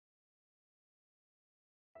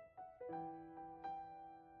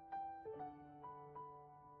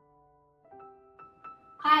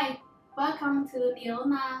Hi, welcome to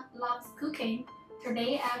Leona Loves Cooking.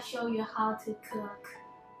 Today I'll show you how to cook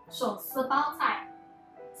手撕包菜.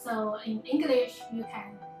 So in English you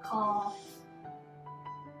can call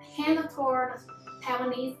hand-tored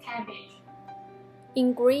Taiwanese cabbage.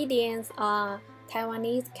 Ingredients are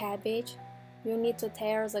Taiwanese cabbage. You need to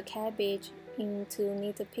tear the cabbage into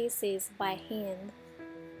neat pieces by hand.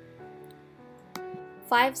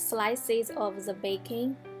 5 slices of the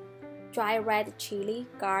bacon, dry red chili,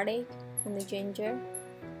 garlic, and ginger.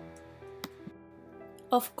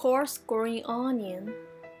 Of course, green onion.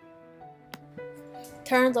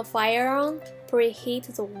 Turn the fire on,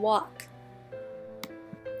 preheat the wok.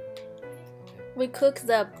 We cook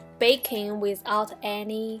the bacon without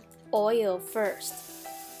any oil first.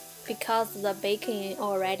 Because the bacon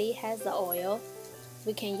already has the oil,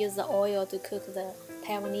 we can use the oil to cook the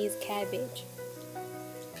Taiwanese cabbage.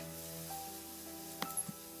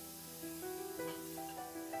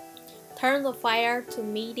 Turn the fire to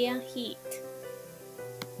medium heat.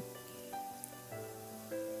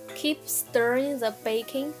 Keep stirring the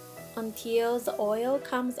bacon until the oil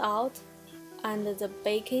comes out and the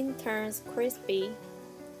bacon turns crispy.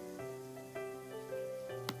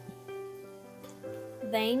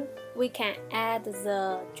 Then we can add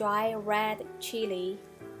the dry red chili.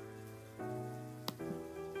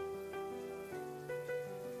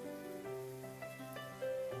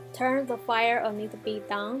 Turn the fire a little bit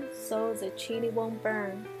down so the chili won't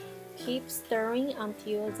burn. Keep stirring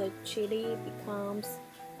until the chili becomes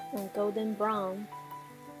golden brown.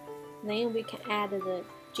 Then we can add the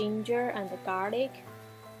ginger and the garlic.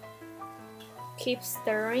 Keep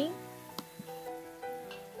stirring.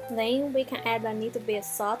 Then we can add a little bit of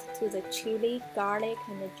salt to the chili, garlic,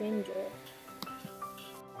 and the ginger.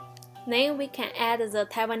 Then we can add the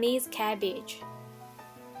Taiwanese cabbage.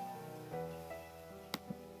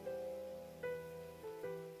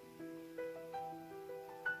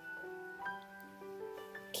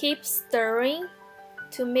 Keep stirring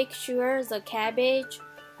to make sure the cabbage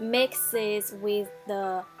mixes with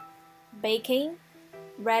the bacon,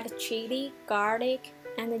 red chili, garlic,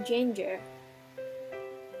 and ginger.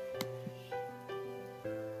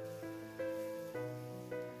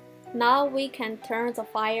 Now we can turn the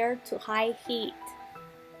fire to high heat.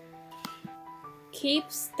 Keep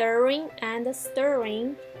stirring and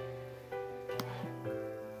stirring.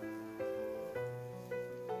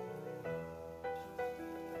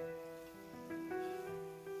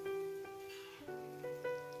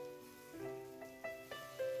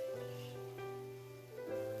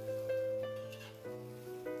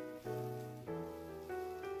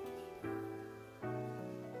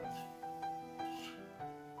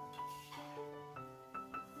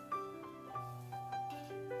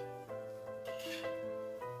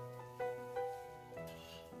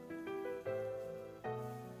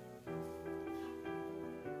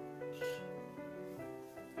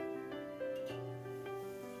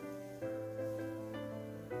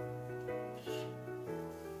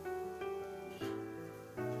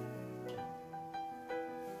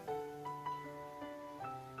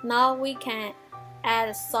 Now we can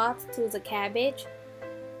add salt to the cabbage.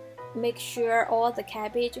 Make sure all the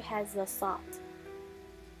cabbage has the salt.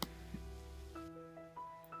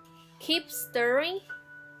 Keep stirring.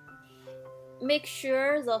 Make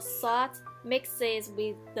sure the salt mixes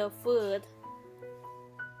with the food.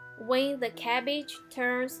 When the cabbage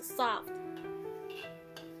turns soft,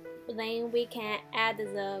 then we can add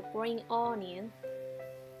the green onion.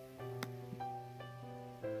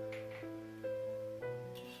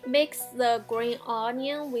 Mix the green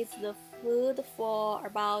onion with the food for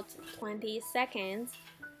about 20 seconds.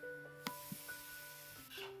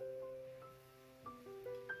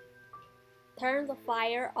 Turn the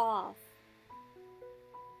fire off.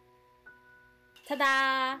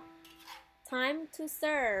 Ta-da! Time to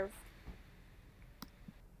serve.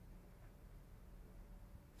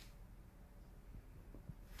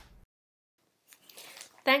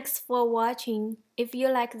 Thanks for watching. If you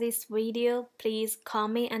like this video, please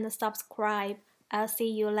comment and subscribe. I'll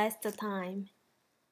see you next time.